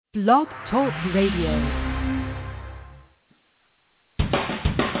Blog Talk Radio.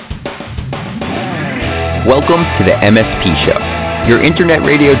 Welcome to the MSP Show, your internet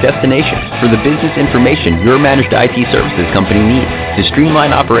radio destination for the business information your managed IT services company needs to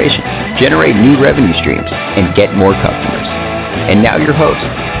streamline operations, generate new revenue streams, and get more customers. And now your host,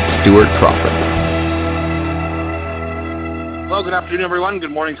 Stuart Crawford. Well, good afternoon, everyone.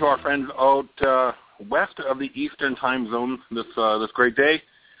 Good morning to our friends out west of the Eastern Time Zone this great day.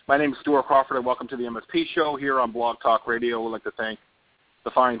 My name is Stuart Crawford, and welcome to the MSP Show here on Blog Talk Radio. We'd like to thank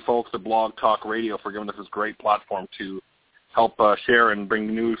the fine folks at Blog Talk Radio for giving us this great platform to help share and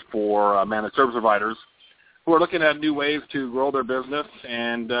bring news for managed service providers who are looking at new ways to grow their business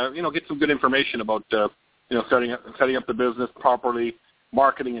and get some good information about setting up the business properly,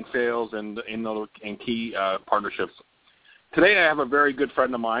 marketing and sales, and key partnerships. Today I have a very good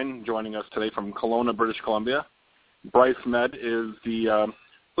friend of mine joining us today from Kelowna, British Columbia. Bryce Med is the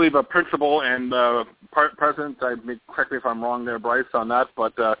I believe a principal and president. Correct me if I'm wrong there, Bryce, on that.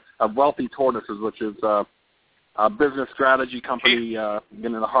 But of Wealthy Tortoises, which is a business strategy company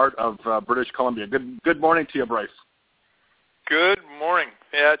in the heart of British Columbia. Good morning to you, Bryce. Good morning.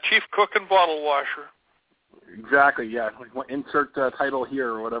 Yeah, chief cook and bottle washer. Exactly. Yeah. Insert title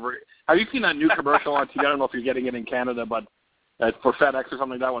here or whatever. Have you seen that new commercial on TV? I don't know if you're getting it in Canada, but for FedEx or something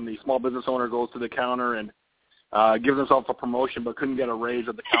like that, when the small business owner goes to the counter and gives himself a promotion but couldn't get a raise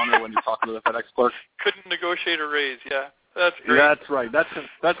at the counter when he's talking to the FedEx clerk. Couldn't negotiate a raise, yeah. That's great. That's right.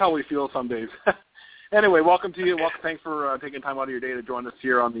 That's how we feel some days. Anyway, welcome to you. Thanks for taking time out of your day to join us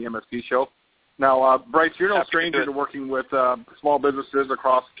here on the MSP Show. Now, Bryce, you're no stranger to working with small businesses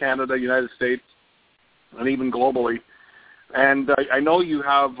across Canada, United States, and even globally. And I know you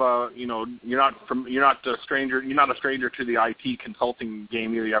have, you're not a stranger to the IT consulting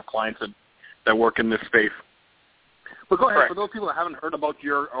game either. You have clients that work in this space. But go ahead. Correct. For those people that haven't heard about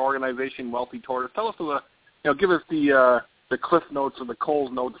your organization, Wealthy Tortoise, tell us give us the Cliff Notes or the Coles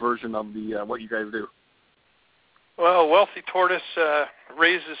Notes version of what you guys do. Well, Wealthy Tortoise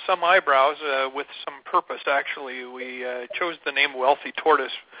raises some eyebrows with some purpose. Actually, we chose the name Wealthy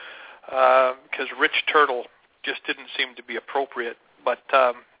Tortoise because Rich Turtle just didn't seem to be appropriate. But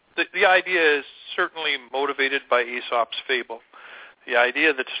the idea is certainly motivated by Aesop's fable, the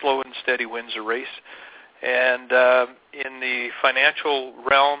idea that slow and steady wins a race. And in the financial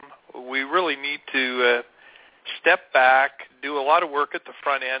realm, we really need to step back, do a lot of work at the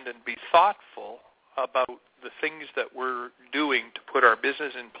front end, and be thoughtful about the things that we're doing to put our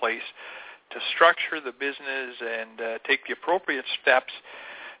business in place, to structure the business and take the appropriate steps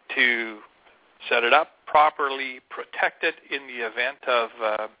to set it up properly, protect it in the event of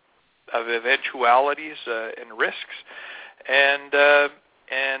eventualities and risks, and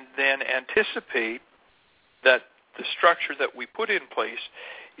then anticipate that the structure that we put in place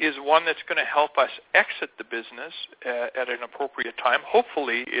is one that's going to help us exit the business at an appropriate time.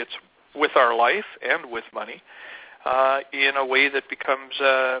 Hopefully it's with our life and with money in a way that becomes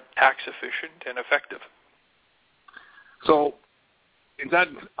tax efficient and effective. So is that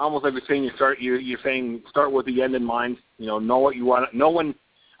almost like you're saying start with the end in mind, know what you want. Know when.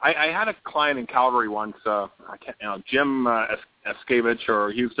 I had a client in Calgary once, Jim Eskevich,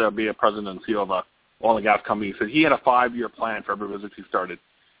 or he used to be a president and CEO of a oil and gas company. He said he had a 5-year plan for every business he started.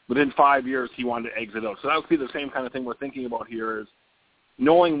 Within 5 years, he wanted to exit out. So that would be the same kind of thing we're thinking about here, is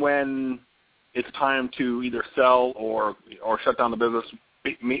knowing when it's time to either sell or shut down the business,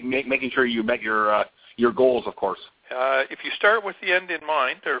 making sure you met your goals, of course. If you start with the end in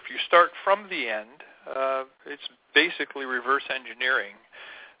mind, or if you start from the end, it's basically reverse engineering.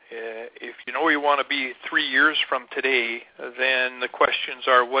 If you know where you want to be 3 years from today, then the questions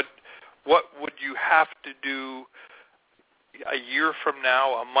are what would you have to do a year from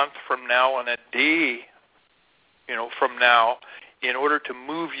now, a month from now, and a day, from now, in order to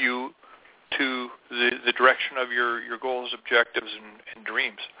move you to the direction of your goals, objectives, and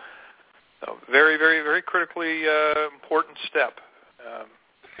dreams. So very, very, very critically important step.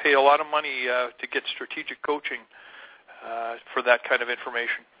 Pay a lot of money to get strategic coaching for that kind of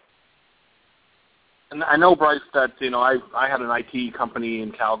information. And I know, Bryce, that, I had an IT company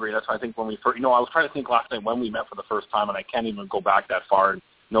in Calgary. That's why I think when we first, I was trying to think last night when we met for the first time, and I can't even go back that far and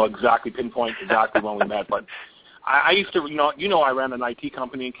pinpoint exactly when we met. But I used to, I ran an IT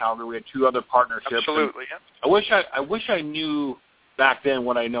company in Calgary. We had 2 other partnerships. Absolutely, yeah. I wish I knew back then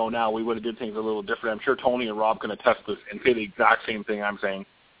what I know now. We would have did things a little different. I'm sure Tony and Rob can attest this and say the exact same thing I'm saying.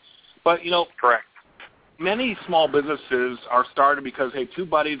 But, correct. Many small businesses are started because, hey, 2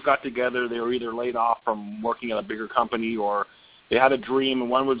 buddies got together. They were either laid off from working at a bigger company, or they had a dream,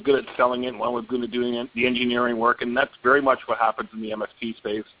 and one was good at selling it, and one was good at doing the engineering work, and that's very much what happens in the MSP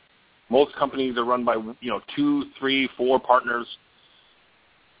space. Most companies are run by 2, 3, 4 partners.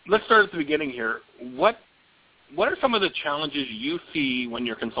 Let's start at the beginning here. What are some of the challenges you see when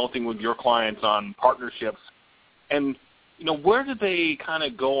you're consulting with your clients on partnerships, and where do they kind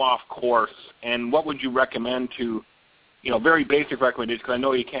of go off course, and what would you recommend to, very basic recommendations, because I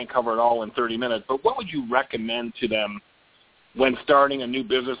know you can't cover it all in 30 minutes, but what would you recommend to them when starting a new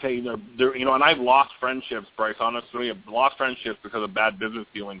business? Hey, they're and I've lost friendships, Bryce, honestly. I've lost friendships because of bad business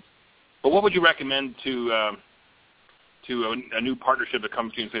dealings. But what would you recommend to a new partnership that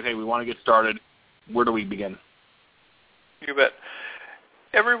comes to you and says, hey, we want to get started, where do we begin? You bet.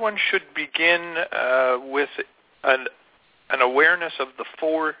 Everyone should begin with an awareness of the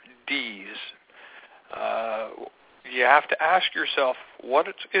 4 Ds. You have to ask yourself, what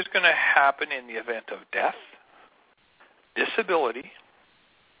is going to happen in the event of death, disability,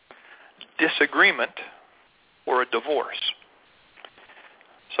 disagreement, or a divorce?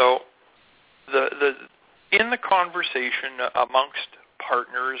 So in the conversation amongst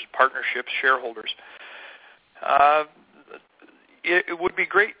partners, partnerships, shareholders, it would be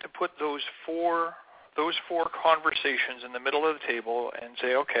great to put those four conversations in the middle of the table and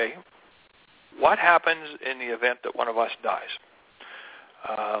say, okay, what happens in the event that one of us dies?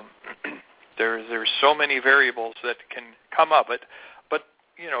 There's so many variables that can come up, but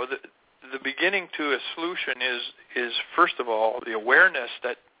the beginning to a solution is first of all the awareness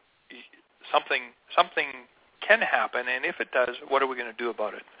that something can happen, and if it does, what are we going to do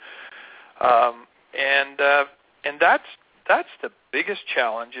about it? And that's the biggest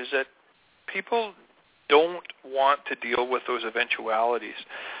challenge, is that people don't want to deal with those eventualities.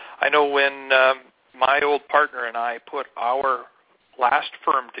 I know when my old partner and I put our last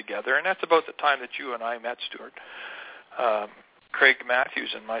firm together, and that's about the time that you and I met, Stuart, Craig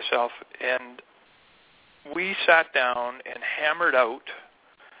Matthews and myself, and we sat down and hammered out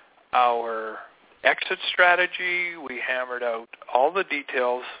our exit strategy. We hammered out all the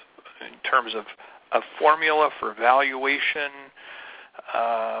details in terms of a formula for valuation.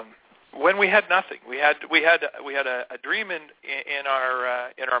 When we had nothing, we had a dream in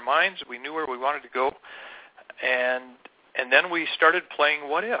our minds. We knew where we wanted to go, and then we started playing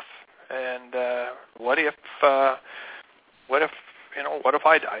what if, and what if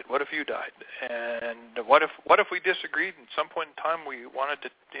I died? What if you died? And what if we disagreed, and at some point in time we wanted to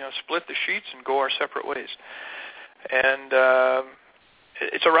split the sheets and go our separate ways? And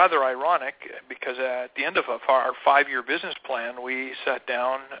it's a rather ironic, because at the end of our 5-year business plan, we sat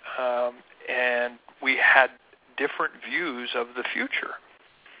down and we had different views of the future.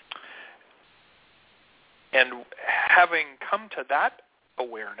 And having come to that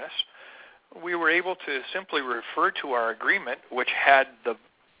awareness, we were able to simply refer to our agreement, which had the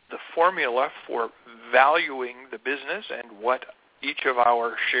formula for valuing the business and what each of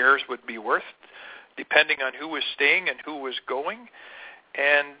our shares would be worth, depending on who was staying and who was going.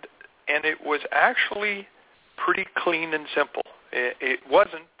 And it was actually pretty clean and simple. It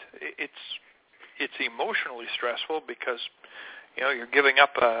wasn't. It's emotionally stressful, because you're giving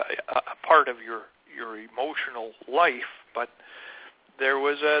up a part of your emotional life, but there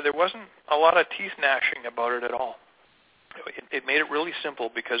wasn't a lot of teeth gnashing about it at all. It made it really simple,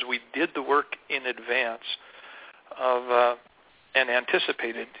 because we did the work in advance of and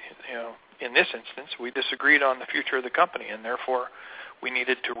anticipated. In this instance, we disagreed on the future of the company, and therefore we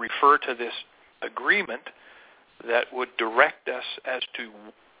needed to refer to this agreement that would direct us as to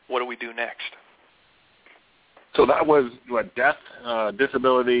what do we do next. So that was death,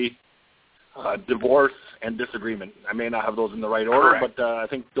 disability, divorce, and disagreement. I may not have those in the right order, Correct. but I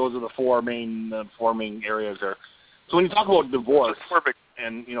think those are the four main areas there. So when you talk about divorce,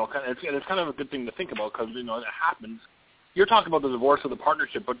 and it's kind of a good thing to think about, because it happens. You're talking about the divorce of the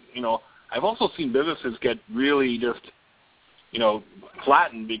partnership, but I've also seen businesses get really just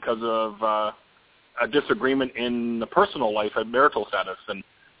flattened because of a disagreement in the personal life and marital status. And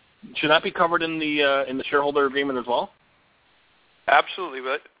should that be covered in the shareholder agreement as well? Absolutely,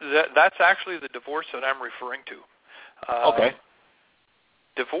 but that's actually the divorce that I'm referring to. Okay.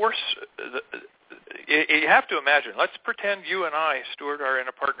 Divorce, you have to imagine, let's pretend you and I, Stuart, are in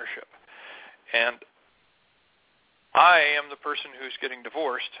a partnership, and I am the person who's getting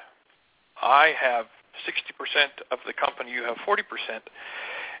divorced. I have 60% of the company, you have 40%.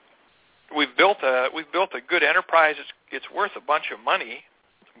 We've built a good enterprise. It's worth a bunch of money,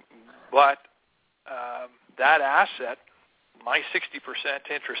 but that asset, my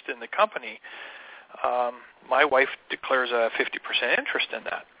 60% interest in the company, my wife declares a 50% interest in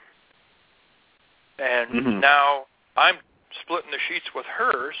that. And now I'm splitting the sheets with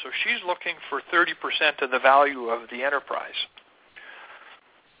her, so she's looking for 30% of the value of the enterprise.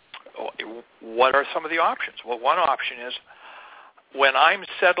 What are some of the options? Well, one option is when I'm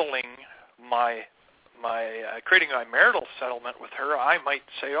settling creating my marital settlement with her, I might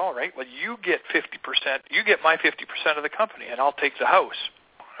say, all right, well, you get 50%, you get my 50% of the company, and I'll take the house.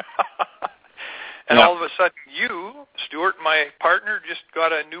 And all of a sudden, you, Stuart, my partner, just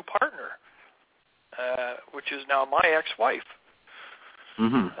got a new partner, which is now my ex-wife.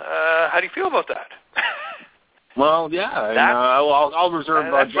 Mm-hmm. How do you feel about that? Well, yeah, and, I'll reserve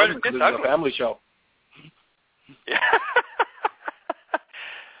judgment because it's a family show. Yeah.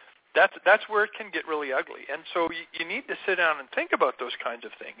 That's where it can get really ugly, and so you need to sit down and think about those kinds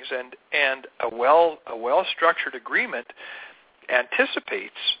of things. And a well structured agreement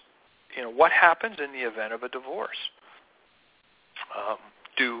anticipates, what happens in the event of a divorce.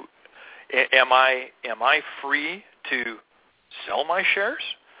 Am I free to sell my shares?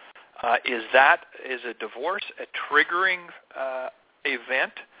 Is a divorce a triggering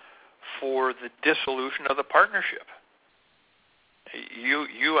event for the dissolution of the partnership?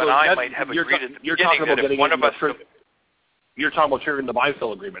 You and I might have agreed at the beginning that if one of us... You're talking about triggering the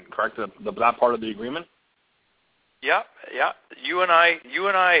buy-sell agreement, correct? That part of the agreement? Yeah. You and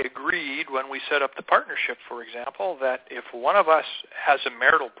I agreed when we set up the partnership, for example, that if one of us has a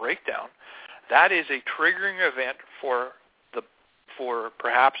marital breakdown, that is a triggering event for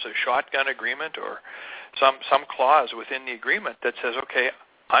perhaps a shotgun agreement or some clause within the agreement that says, okay,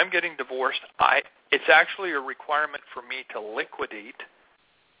 I'm getting divorced. It's actually a requirement for me to liquidate,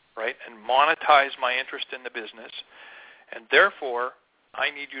 right, and monetize my interest in the business, and therefore I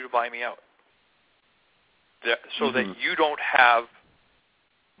need you to buy me out, so that you don't have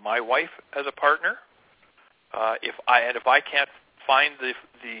my wife as a partner. If I can't find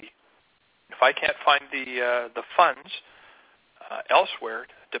the funds elsewhere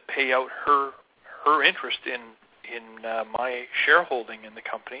to pay out her interest in my shareholding in the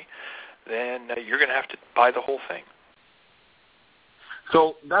company, then you're going to have to buy the whole thing.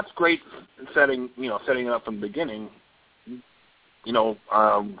 So that's great setting it up from the beginning. 2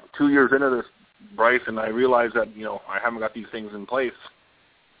 years into this, Bryce, and I realize that I haven't got these things in place.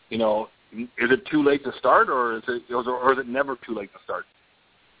 Is it too late to start, or is it never too late to start?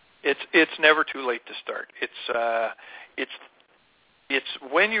 It's never too late to start. It's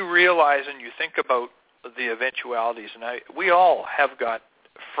when you realize and you think about the eventualities, and we all have got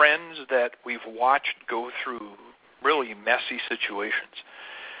friends that we've watched go through really messy situations.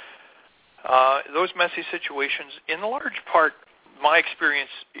 Those messy situations, in large part, my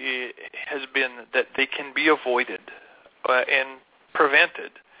experience has been that they can be avoided and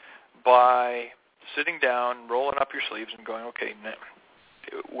prevented by sitting down, rolling up your sleeves, and going, okay,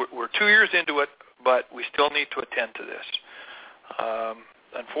 we're 2 years into it, but we still need to attend to this.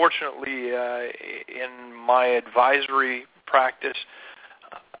 Unfortunately, in my advisory practice,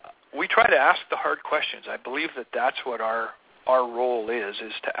 we try to ask the hard questions. I believe that that's what our role is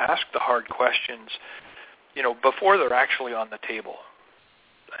to ask the hard questions, before they're actually on the table,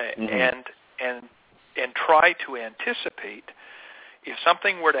 and try to anticipate if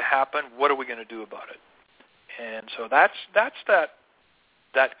something were to happen, what are we going to do about it? And so that's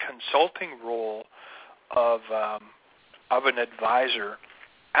that consulting role of an advisor,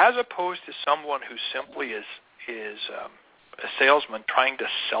 as opposed to someone who simply is a salesman trying to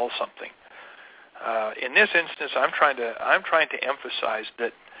sell something. In this instance, I'm trying to emphasize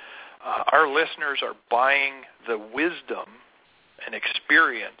that our listeners are buying the wisdom and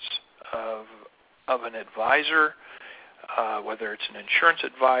experience of an advisor, whether it's an insurance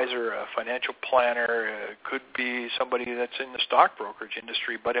advisor, a financial planner, it could be somebody that's in the stock brokerage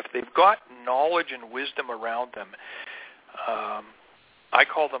industry. But if they've got knowledge and wisdom around them, I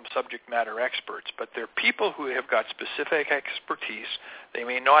call them subject matter experts, but they're people who have got specific expertise. They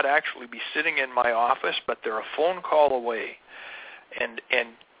may not actually be sitting in my office, but they're a phone call away. And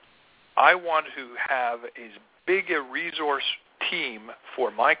I want to have as big a resource team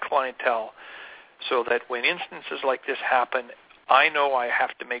for my clientele so that when instances like this happen, I know I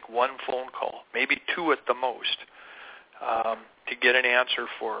have to make one phone call, maybe two at the most, to get an answer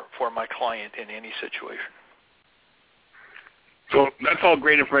for my client in any situation. So that's all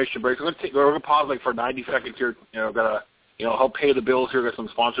great information, Bryce. We're going to pause for 90 seconds here. Got to help pay the bills here. Got some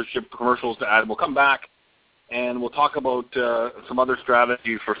sponsorship commercials to add. We'll come back and we'll talk about some other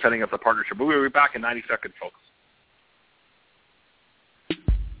strategies for setting up the partnership. But we'll be back in 90 seconds, folks.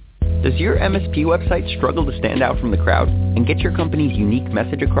 Does your MSP website struggle to stand out from the crowd and get your company's unique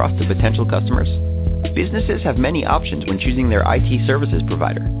message across to potential customers? Businesses have many options when choosing their IT services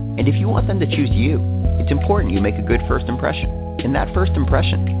provider. And if you want them to choose you, It's important you make a good first impression, and that first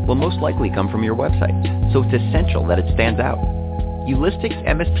impression will most likely come from your website, so it's essential that it stands out. Ulistics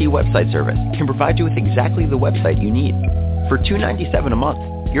MSP Website Service can provide you with exactly the website you need. For $297 a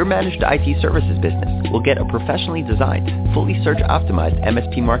month, your managed IT services business will get a professionally designed, fully search-optimized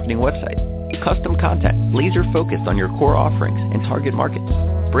MSP marketing website, custom content laser-focused on your core offerings and target markets,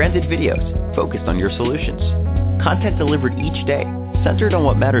 branded videos focused on your solutions, content delivered each day centered on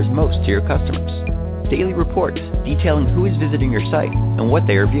what matters most to your customers, daily reports detailing who is visiting your site and what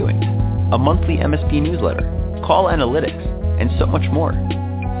they are viewing, a monthly MSP newsletter, call analytics, and so much more.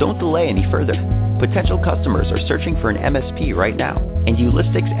 Don't delay any further. Potential customers are searching for an MSP right now, and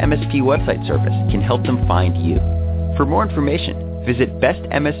Ulistics MSP Website Service can help them find you. For more information, visit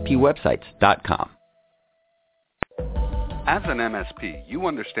bestmspwebsites.com. As an MSP, you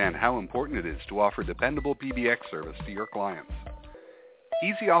understand how important it is to offer dependable PBX service to your clients.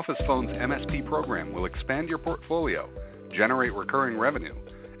 Easy Office Phone's MSP program will expand your portfolio, generate recurring revenue,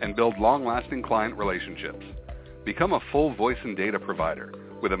 and build long-lasting client relationships. Become a full voice and data provider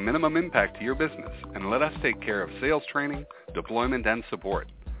with a minimum impact to your business, and let us take care of sales training, deployment, and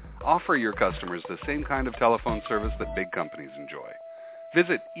support. Offer your customers the same kind of telephone service that big companies enjoy.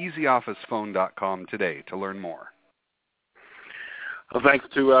 Visit easyofficephone.com today to learn more. Well, thanks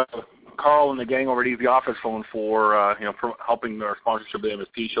to Carl and the gang over at Easy Office Phone for helping our sponsorship of the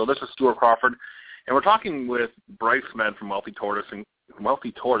MSP show. This is Stuart Crawford, and we're talking with Bryce Med from Wealthy Tortoise.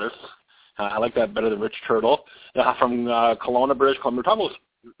 I like that better than Rich Turtle from Kelowna, British Columbia. We're talking about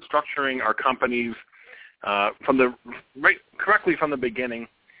structuring our companies correctly from the beginning.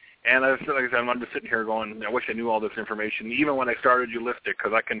 And like I said, I'm just sitting here going, I wish I knew all this information, even when I started Ulistic,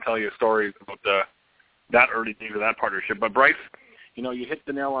 because I can tell you stories about that early days of that partnership. But Bryce, you hit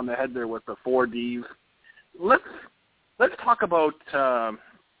the nail on the head there with the 4 Ds. Let's talk about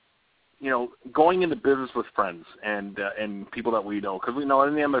going into business with friends and people that we know, because we know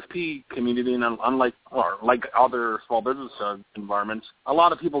in the MSP community, and like other small business environments, a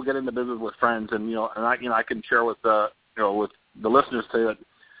lot of people get into business with friends, and I can share with with the listeners today that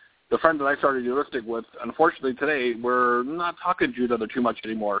the friends that I started Ulistic with, unfortunately today, we're not talking to each other too much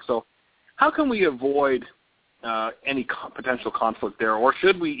anymore. So how can we avoid any potential conflict there, or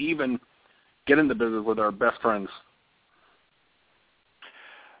should we even get into business with our best friends?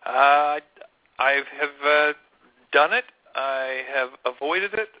 I have done it. I have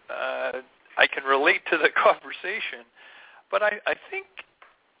avoided it. I can relate to the conversation, but I think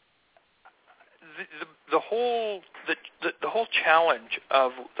the whole challenge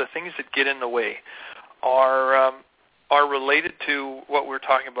of the things that get in the way are related to what we're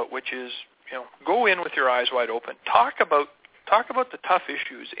talking about, which is go in with your eyes wide open. Talk about the tough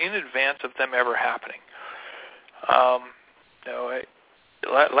issues in advance of them ever happening.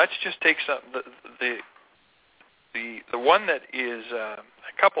 Let's just take the one that is a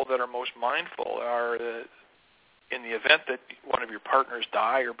couple that are most mindful are in the event that one of your partners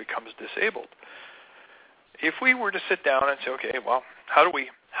die or becomes disabled. If we were to sit down and say, okay, well, how do we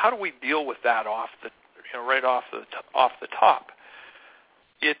deal with that right off the top?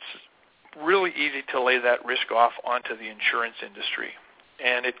 It's really easy to lay that risk off onto the insurance industry,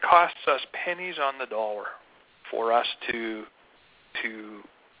 and it costs us pennies on the dollar for us to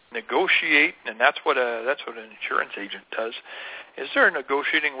negotiate, and that's what an insurance agent does. Is they're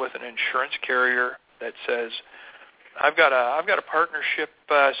negotiating with an insurance carrier that says, I've got a partnership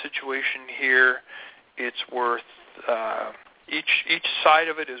situation here. It's worth each side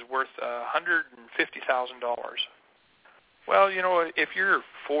of it is worth $150,000. Well, if you're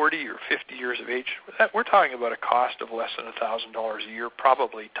 40 or 50 years of age, we're talking about a cost of less than $1,000 a year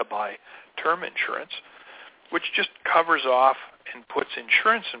probably to buy term insurance, which just covers off and puts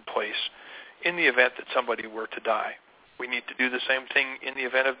insurance in place in the event that somebody were to die. We need to do the same thing in the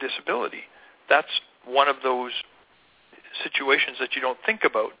event of disability. That's one of those situations that you don't think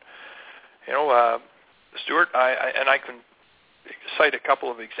about. Stuart, I can cite a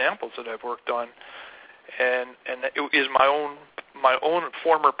couple of examples that I've worked on, and it is my own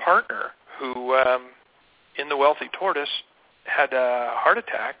former partner who, in the Wealthy Tortoise, had a heart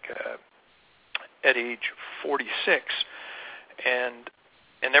attack at age 46, and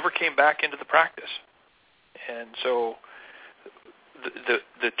never came back into the practice. And so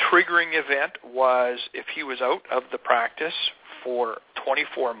the triggering event was if he was out of the practice for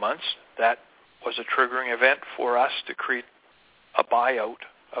 24 months, that was a triggering event for us to create a buyout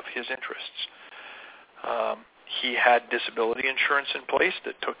of his interests. He had disability insurance in place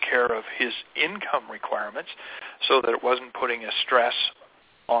that took care of his income requirements so that it wasn't putting a stress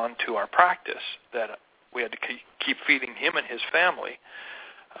onto our practice that we had to keep feeding him and his family.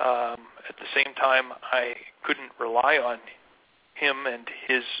 At the same time, I couldn't rely on him and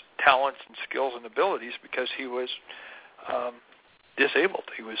his talents and skills and abilities because he was disabled.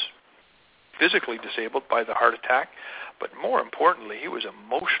 He was physically disabled by the heart attack, but more importantly, he was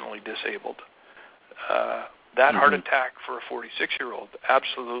emotionally disabled. That heart attack for a 46-year-old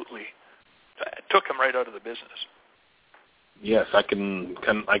absolutely took him right out of the business. Yes, I can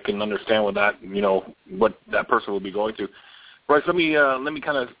understand what that person will be going through. Bryce, let me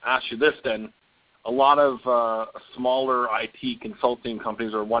kind of ask you this then. A lot of smaller IT consulting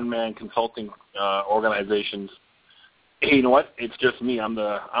companies or one-man consulting organizations, hey, you know what? It's just me. I'm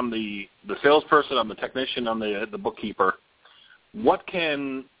the salesperson. I'm the technician. I'm the bookkeeper. What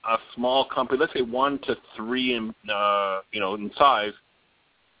can a small company, let's say 1 to 3 in size,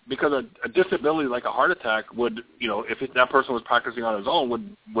 because a disability like a heart attack would, if that person was practicing on his own,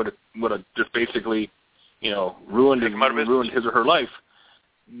 would have just basically, ruined his or her life.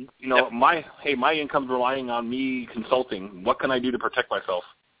 My income's relying on me consulting. What can I do to protect myself?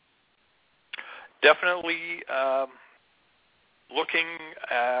 Definitely looking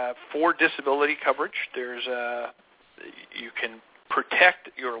for disability coverage. You can protect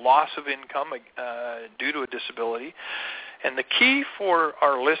your loss of income due to a disability. And the key for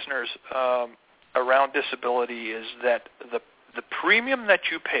our listeners around disability is that the premium that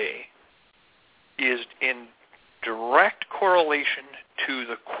you pay is in direct correlation to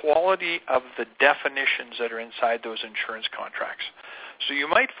the quality of the definitions that are inside those insurance contracts. So you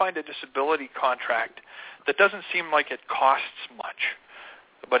might find a disability contract that doesn't seem like it costs much.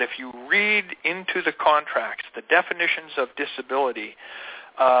 But if you read into the contracts, the definitions of disability,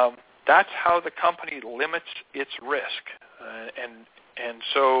 that's how the company limits its risk. And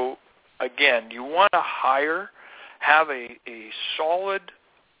so, again, you want to have a solid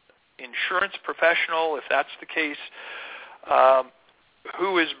insurance professional, if that's the case,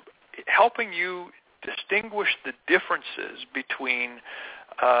 who is helping you distinguish the differences between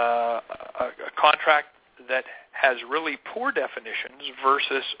a contract that has really poor definitions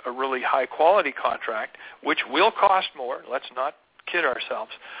versus a really high-quality contract, which will cost more. Let's not kid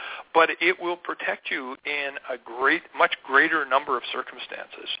ourselves. But it will protect you in a much greater number of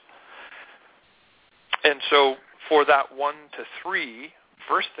circumstances. And so for that 1 to 3,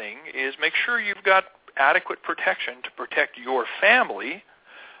 first thing is make sure you've got adequate protection to protect your family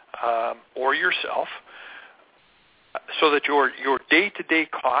or yourself, so that your day-to-day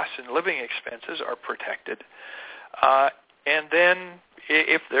costs and living expenses are protected. And then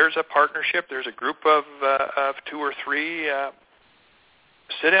if there's a partnership, there's a group of 2 or 3,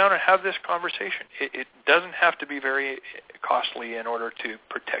 sit down and have this conversation. It doesn't have to be very costly in order to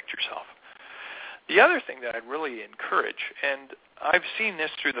protect yourself. The other thing that I'd really encourage, and I've seen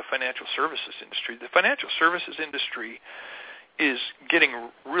this through the financial services industry, the financial services industry is getting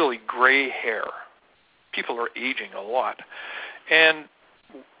really gray hair. People are aging a lot. And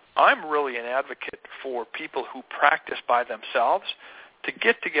I'm really an advocate for people who practice by themselves to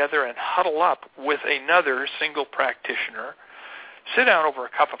get together and huddle up with another single practitioner, sit down over a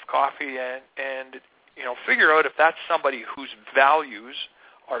cup of coffee and figure out if that's somebody whose values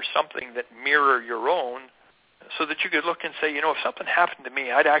are something that mirror your own, so that you could look and say, if something happened to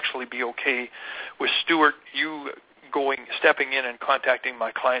me, I'd actually be okay with Stuart, stepping in and contacting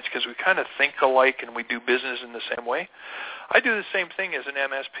my clients because we kind of think alike and we do business in the same way. I do the same thing as an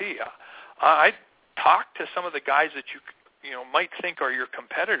MSP. I talk to some of the guys that you might think are your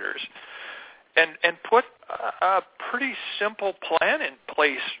competitors and put a pretty simple plan in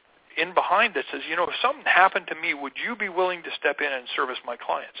place in behind that says, if something happened to me, would you be willing to step in and service my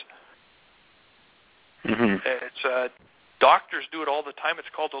clients? Mm-hmm. It's doctors do it all the time. It's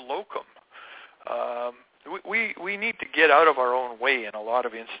called a locum. We need to get out of our own way in a lot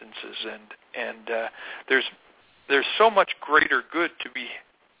of instances, and there's so much greater good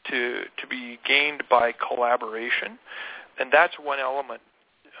to be gained by collaboration, and that's one element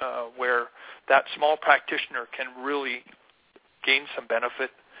where that small practitioner can really gain some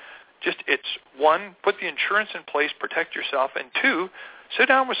benefit. It's 1, put the insurance in place, protect yourself, and 2, sit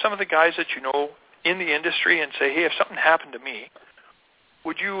down with some of the guys that you know in the industry and say, hey, if something happened to me,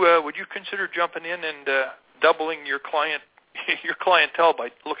 would you consider jumping in and doubling your clientele by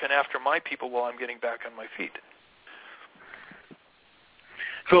looking after my people while I'm getting back on my feet?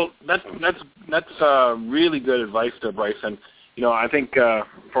 So that's really good advice there, Bryce. And I think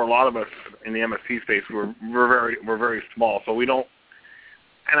for a lot of us in the MSP space, we're very small, so we don't.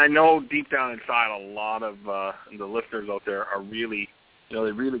 And I know deep down inside, a lot of the listeners out there are really, they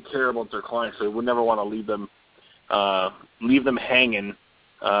really care about their clients. So they would never want to leave them hanging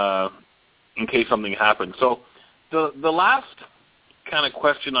in case something happens. So the last kind of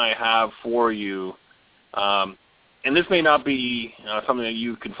question I have for you, and this may not be something that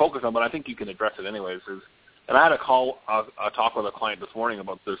you can focus on, but I think you can address it anyways. And I had a talk with a client this morning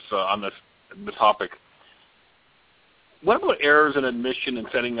about this on this topic. What about errors in admission and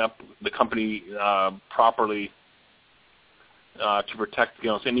setting up the company properly to protect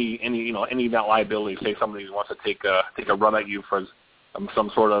any of that liability? Say somebody wants to take a run at you for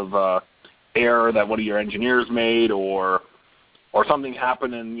some sort of error that one of your engineers made, or something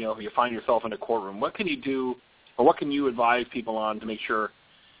happened, and you find yourself in a courtroom. What can you do, or what can you advise people on to make sure,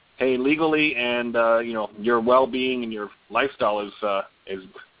 hey, legally and your well-being and your lifestyle is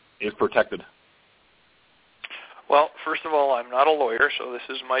protected? Well, first of all, I'm not a lawyer, so this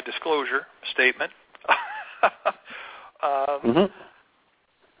is my disclosure statement. The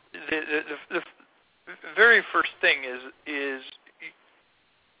very first thing is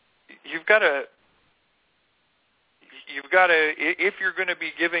you've got to, if you're going to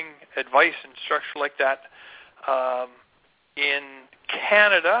be giving advice and structure like that, in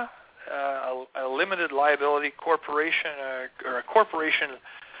Canada, a limited liability corporation or a corporation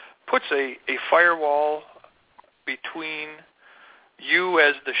puts a firewall between you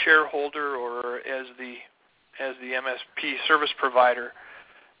as the shareholder or as the MSP service provider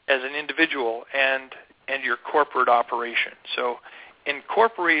as an individual and your corporate operation. So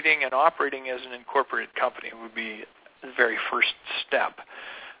incorporating and operating as an incorporated company would be the very first step.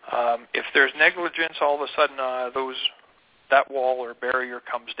 If there's negligence, all of a sudden that wall or barrier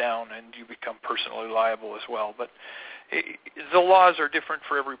comes down and you become personally liable as well. But the laws are different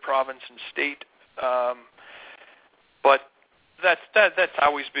for every province and state. But that's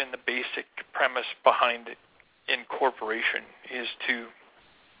always been the basic premise behind incorporation.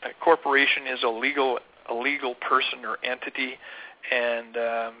 A corporation is a legal person or entity, and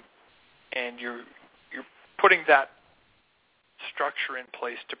you're putting that structure in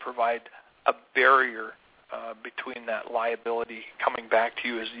place to provide a barrier between that liability coming back to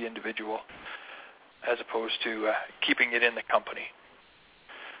you as the individual, as opposed to keeping it in the company.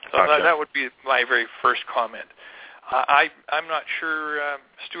 So gotcha. That would be my very first comment. I'm not sure,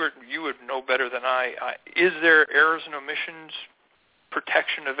 Stuart, you would know better than I. Is there errors and omissions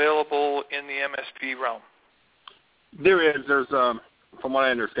protection available in the MSP realm? There is. There's, from what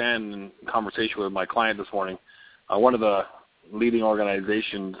I understand in conversation with my client this morning, one of the leading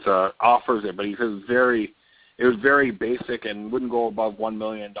organizations offers it, but he says it was very basic and wouldn't go above $1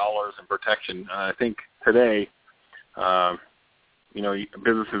 million in protection. I think today,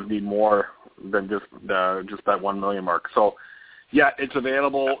 businesses need more than just that 1 million mark. So, yeah, it's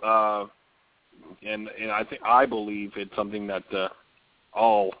available, and I believe it's something that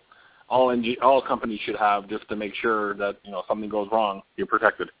all companies should have, just to make sure that if something goes wrong, you're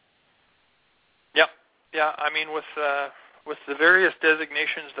protected. Yeah. I mean, with the various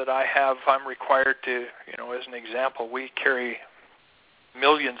designations that I have, I'm required to, as an example, we carry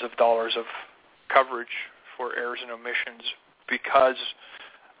millions of dollars of coverage for errors and omissions because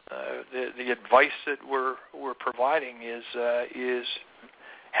the advice that we're providing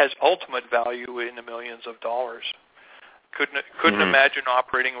has ultimate value in the millions of dollars. Couldn't imagine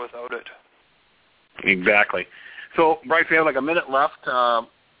operating without it. Exactly. So, Bryce, we have like a minute left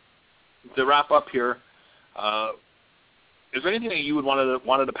to wrap up here. Is there anything that you would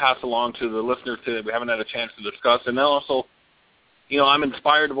wanted to pass along to the listeners that we haven't had a chance to discuss? And then also, I'm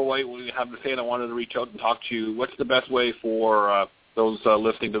inspired by what you have to say, and I wanted to reach out and talk to you. What's the best way for those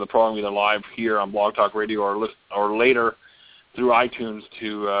listening to the program, either live here on Blog Talk Radio or later through iTunes,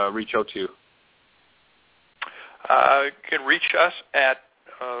 to reach out to you? You can reach us at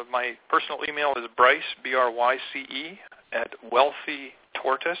my personal email is Bryce, BRYCE, at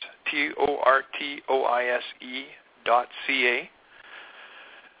wealthytortoise, TORTOISE.ca.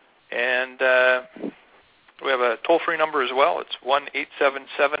 And we have a toll-free number as well. It's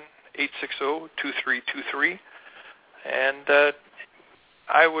 1-877-860-2323. And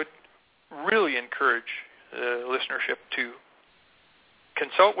I would really encourage listenership to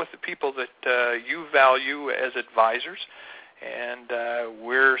consult with the people that you value as advisors, and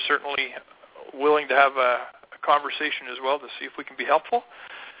we're certainly willing to have a conversation as well to see if we can be helpful.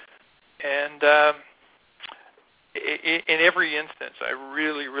 And in every instance, I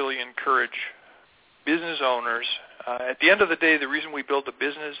really, really encourage business owners. At the end of the day, the reason we build a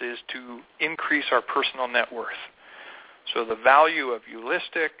business is to increase our personal net worth. So the value of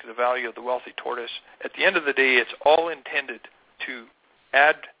Eulistic, the value of the Wealthy Tortoise, at the end of the day, it's all intended to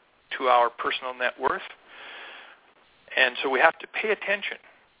add to our personal net worth. And so we have to pay attention.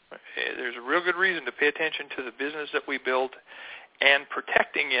 There's a real good reason to pay attention to the business that we build and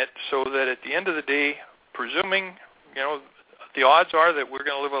protecting it, so that at the end of the day, presuming the odds are that we're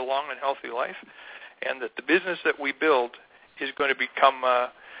going to live a long and healthy life, and that the business that we build is going to become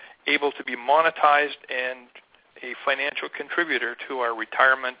able to be monetized and a financial contributor to our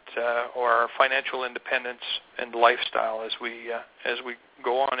retirement or our financial independence and lifestyle as we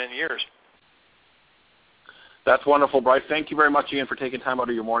go on in years. That's wonderful, Bryce. Thank you very much, Ian, for taking time out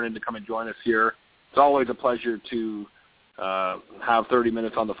of your morning to come and join us here. It's always a pleasure to have 30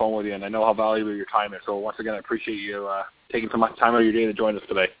 minutes on the phone with you, and I know how valuable your time is. So once again, I appreciate you taking some time out of your day to join us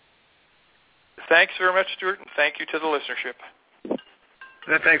today. Thanks very much, Stuart, and thank you to the listenership.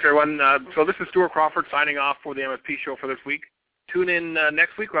 Thanks, everyone. So this is Stuart Crawford signing off for the MSP show for this week. Tune in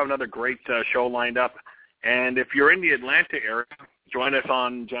next week. We'll have another great show lined up. And if you're in the Atlanta area, join us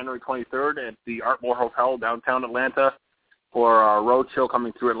on January 23rd at the Artmore Hotel downtown Atlanta for our road show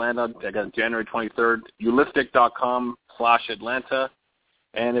coming through Atlanta. Again, January 23rd, ulistic.com/Atlanta.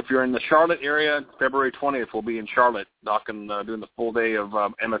 And if you're in the Charlotte area, February 20th, we'll be in Charlotte doing the full day of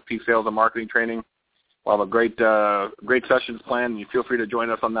MSP sales and marketing training. We'll have a great sessions planned, and you feel free to join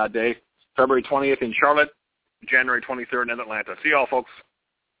us on that day. February 20th in Charlotte, January 23rd in Atlanta. See you all, folks.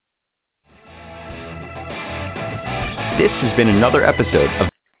 This has been another episode of